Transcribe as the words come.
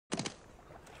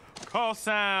'cause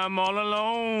I'm all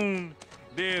alone.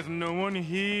 There's no one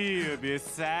here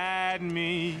beside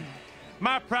me.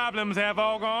 My problems have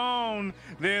all gone.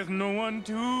 There's no one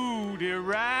to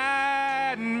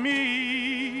deride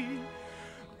me.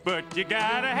 But you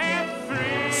gotta have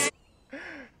friends.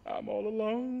 I'm all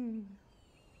alone.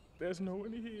 There's no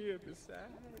one here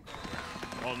beside me.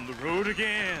 On the road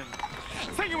again.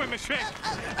 Sing it with me, Shrek.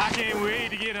 I can't wait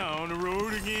to get on the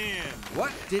road again.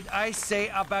 What did I say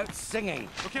about singing?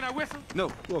 Well, can I whistle?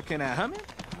 No. Well, can I hum it?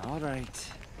 All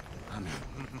right. Hum it.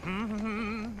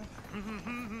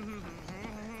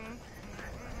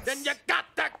 Then you got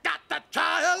to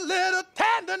try a little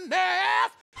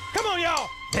tenderness. Come on, y'all.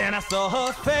 Then I saw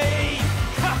her face.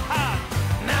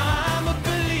 Now I'm a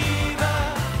believer.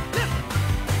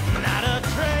 Not a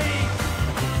trace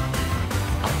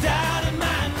of doubt in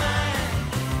my mind.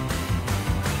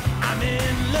 I'm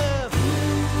in love.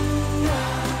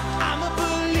 I'm a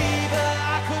believer.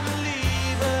 I couldn't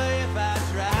leave her if I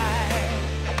tried.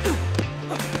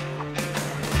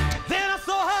 Then I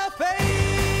saw her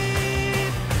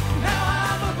face. Now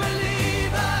I'm a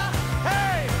believer.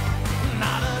 Hey,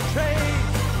 not a trace.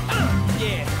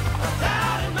 Yeah,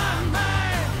 doubt in my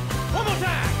mind. One more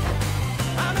time.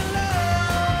 I'm in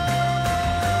love.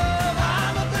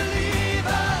 I'm a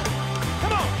believer.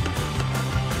 Come on.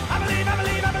 I believe, I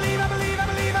believe, I believe, I believe, I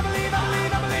believe, I believe, I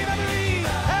believe, I believe, I believe.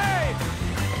 Hey,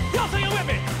 y'all sing it with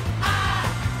me. I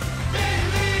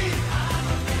believe.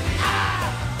 I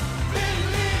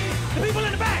believe. The people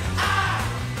in the back. I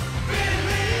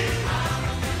believe. I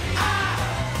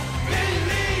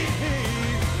believe.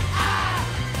 I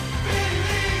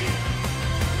believe.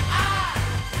 I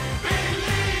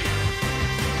believe.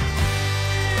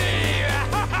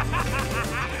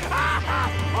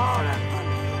 Oh, that's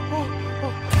funny.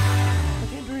 I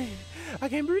can't breathe. I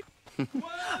can't breathe.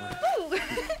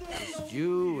 It's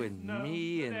you and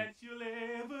me and... That you'll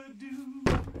ever do.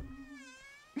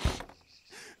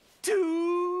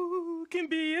 Two can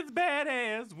be as bad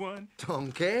as one.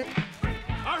 Donkey?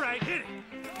 All right, hit it.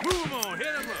 Move 'em on, hit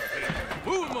 'em up.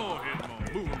 Move 'em on, hit 'em on.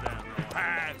 Move 'em down,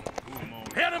 Rawhide. Move 'em on,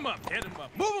 hit 'em up, hit 'em up.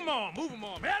 Move 'em on,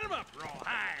 hit 'em up,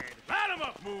 Rawhide. Light 'em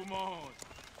up, move 'em on.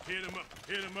 Hit 'em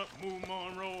up, move 'em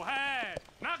on, Rawhide.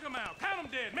 Knock 'em out, count 'em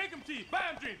dead, make 'em teeth, buy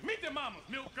 'em drinks, meet their mamas,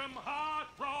 milk 'em hard,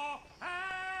 Rawhide.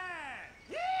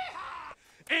 Yeehaw!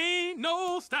 Ain't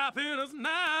no stopping us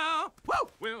now. Woo!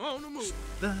 We're on the move.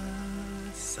 The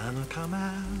sun will come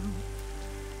out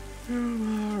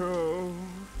tomorrow.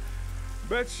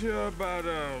 Bet you about,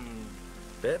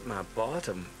 Bet my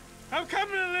bottom. I'm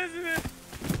coming, Elizabeth.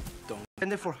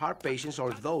 And for heart patients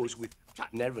or those with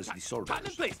nervous disorders.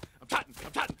 Trotting in place. I'm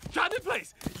trotting in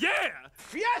place. Yeah!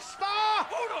 Fiesta!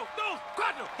 Uno, dos,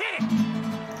 cuatro, hit it!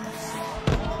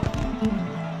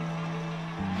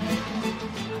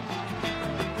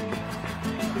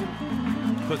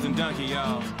 Puss and Donkey,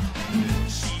 y'all.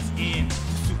 She's into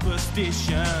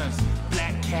superstitions,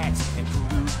 black cats and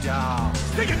voodoo dolls.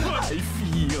 Take it, Puss! I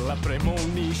feel a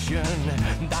premonition.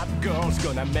 That girl's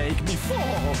gonna make me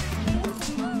fall.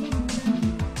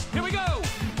 Here we go!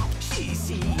 She's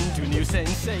into new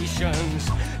sensations,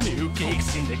 new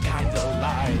kicks in the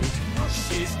candlelight.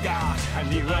 She's got a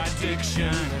new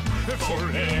addiction for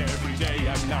every day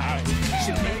and night.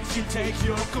 She makes you take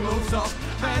your clothes off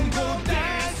and go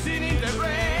dancing in the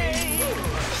rain.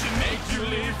 She makes you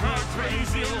live her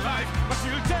crazy life, but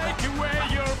she'll take away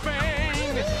your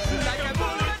pain like a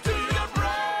bullet to the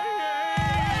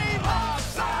brain.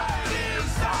 Upside,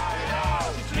 inside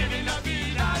out, living la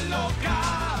vida loca.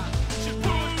 She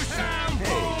push and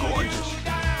pull you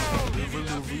down, living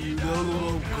la vida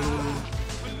loca.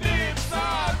 Her lips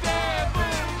are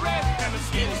devil red and the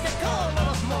skin's the color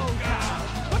of mocha.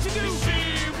 What you do? She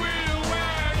will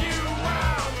wear you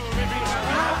out, living la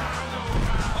vida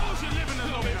loca. Oh, she's living la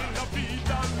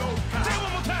vida loca. Say it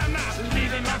one more time now.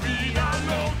 Living la vida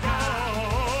loca.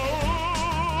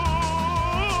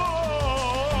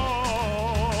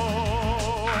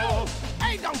 Oh,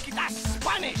 hey, donkey, that's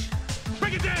Spanish.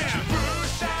 Break it down.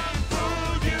 Push and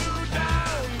pull you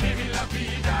down, living la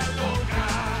vida loca.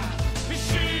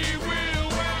 She will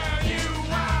wear you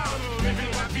out,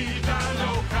 living la vida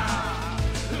loca,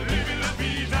 living la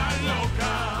vida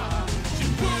loca. She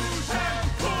push and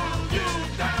pull you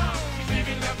down,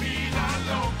 living la vida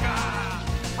loca.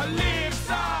 Her lips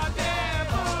are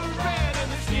devil red and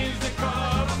the skin's the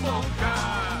color of mocha.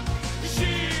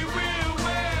 She will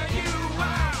wear you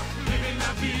out, living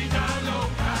la vida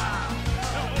loca,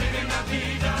 living la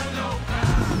vida loca,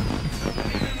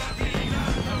 living la vida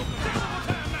loca,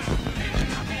 living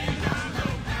la vida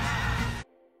loca.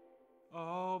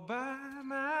 All by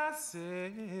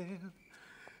myself,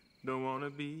 don't wanna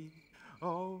be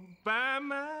all by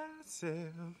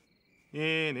myself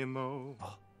anymore.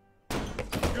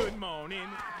 Good morning,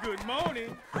 good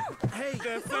morning. Hey,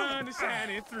 the sun is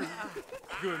shining through.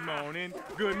 Good morning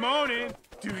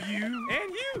to you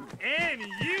and you and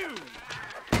you.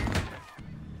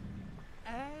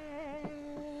 And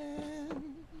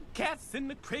cats in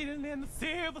the cradle and the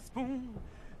silver spoon.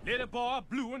 Little boy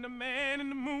blue and the man in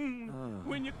the moon.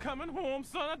 When you're coming home,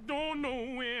 son, I don't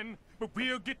know when, but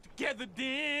we'll get together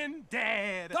then,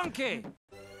 Dad. Donkey!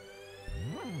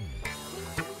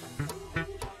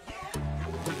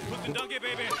 Put the donkey,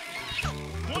 baby.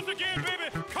 Once again, baby.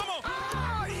 Come on.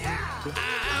 Oh, yeah!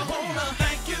 I wanna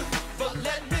thank you for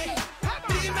letting me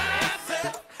be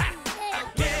myself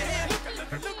again.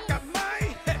 Look at my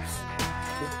hips. I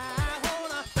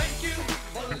wanna thank you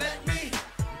for letting me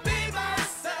be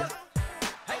myself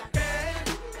again.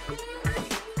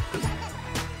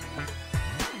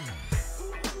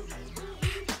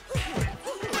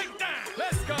 Break down.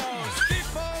 Let's go. Steve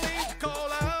Pauline,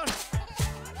 call out.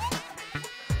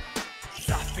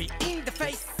 Sophie in the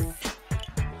face.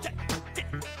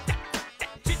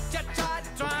 Chit-chat,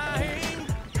 trying.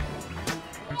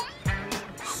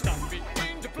 Stop it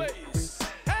in the place.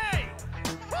 Hey!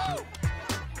 Woo!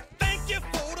 Thank you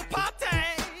for the party.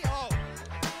 Oh.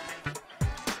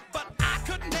 But I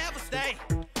could never stay.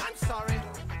 I'm sorry.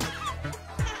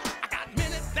 I got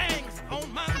many things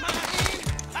on my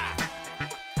mind. I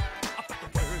put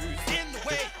the words in the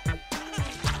way.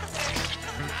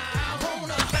 I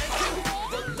wanna thank you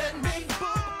for letting me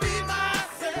be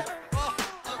myself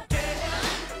again.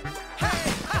 Hey,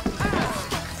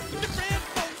 different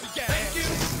folks again. Thank you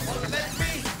for letting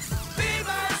me be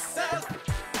myself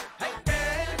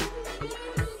again.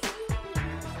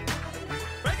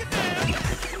 Break it down.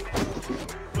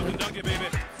 Put the donkey, baby.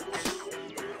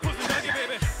 Put the donkey,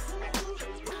 baby.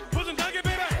 Put the donkey,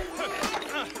 baby.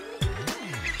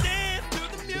 Dance to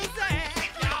the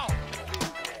music, y'all.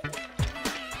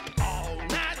 All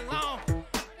night long.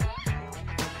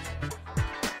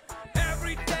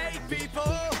 Everyday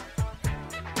people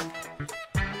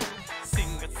sing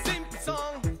a simple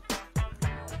song.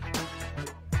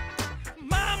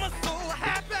 Mama's so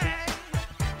happy.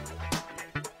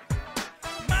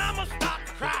 Mama start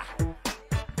to cry.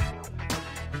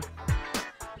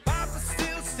 Papa's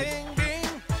still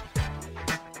singing.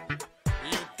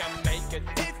 You can make it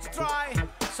if you try.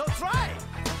 So try.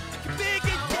 Big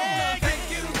it, yeah.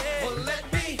 Thank you for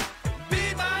letting me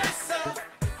be myself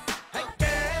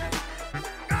again.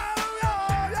 Oh,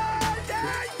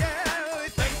 yeah.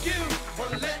 Thank you for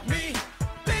letting me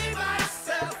be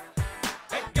myself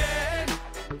again.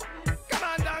 Come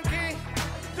on, donkey.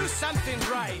 Do something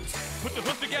right. Put the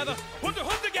hook together. Put the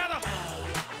hook together.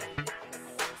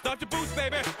 Stop your boots,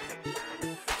 baby.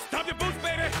 Stop your boots,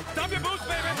 baby. Stop your boots,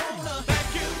 baby.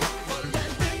 Thank you for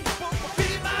letting me be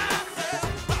myself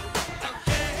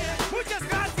again. Muchas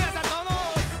gracias a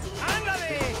todos.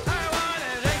 Ándale. I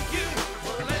wanna thank you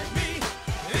for letting me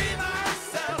be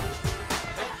myself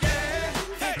again.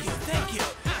 Thank you. Thank you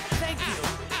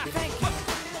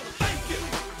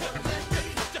for letting me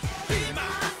just be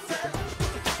myself.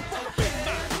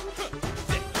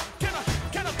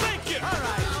 Can I thank you? All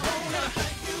right. I wanna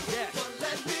thank you for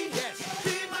letting me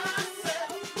be myself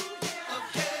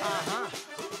again.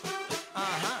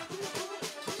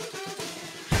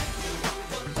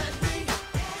 For letting me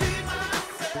be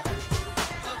myself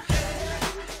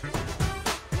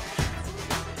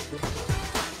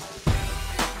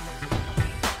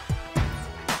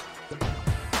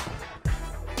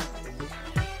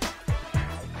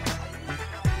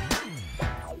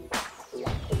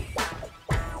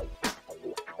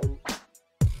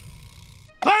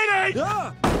Lady!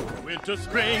 Winter,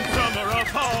 spring, summer, or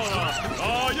fall.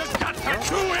 All you got to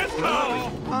do is call.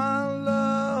 One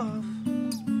love,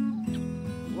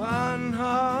 one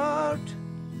heart.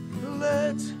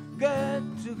 Let's get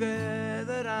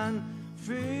together and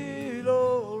feel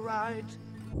alright.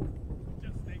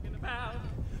 Just thinking about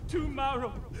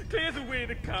tomorrow clears away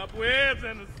the cobwebs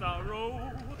and the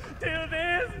sorrow till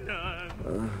there's none.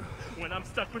 When I'm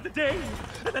stuck with the day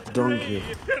that's Donkey,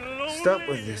 gray and lonely, stop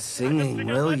with this singing, I just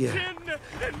will stick ya? out my chin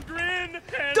and grin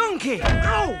and Donkey! say,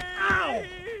 Ow! Ow!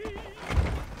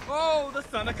 Oh, the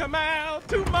sun'll come out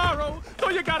tomorrow, so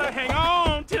you gotta hang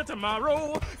on till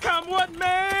tomorrow. Come what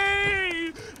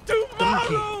may,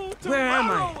 tomorrow. Donkey, where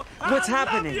am I? What's love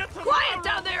happening? you tomorrow. Quiet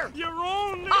down there! You're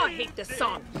only I hate this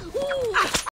song. Ooh.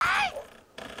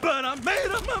 But I made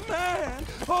up my mind.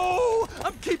 Oh,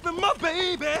 I'm keeping my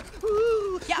baby.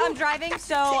 Ooh. Yeah, I'm driving,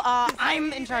 so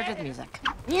I'm in charge of the music.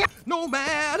 No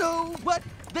matter what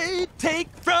they take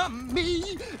from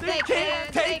me, they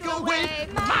can't take away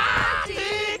my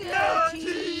dignity.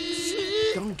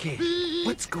 Frankie,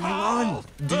 what's going on?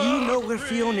 Do you know where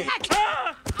Fiona...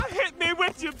 Hit me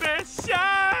with your best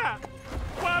shot!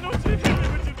 Why don't you hit me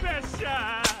with your best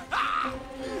shot?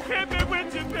 Hit me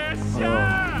with your best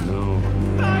shot!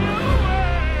 Fire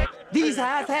away! These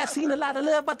eyes have seen a lot of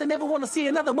love, but they never want to see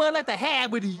another one like they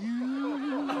had with you.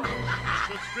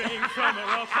 The spring, summer,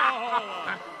 or fall.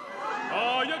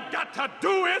 All you got to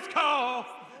do is call,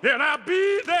 and I'll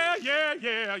be there, yeah,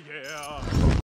 yeah, yeah.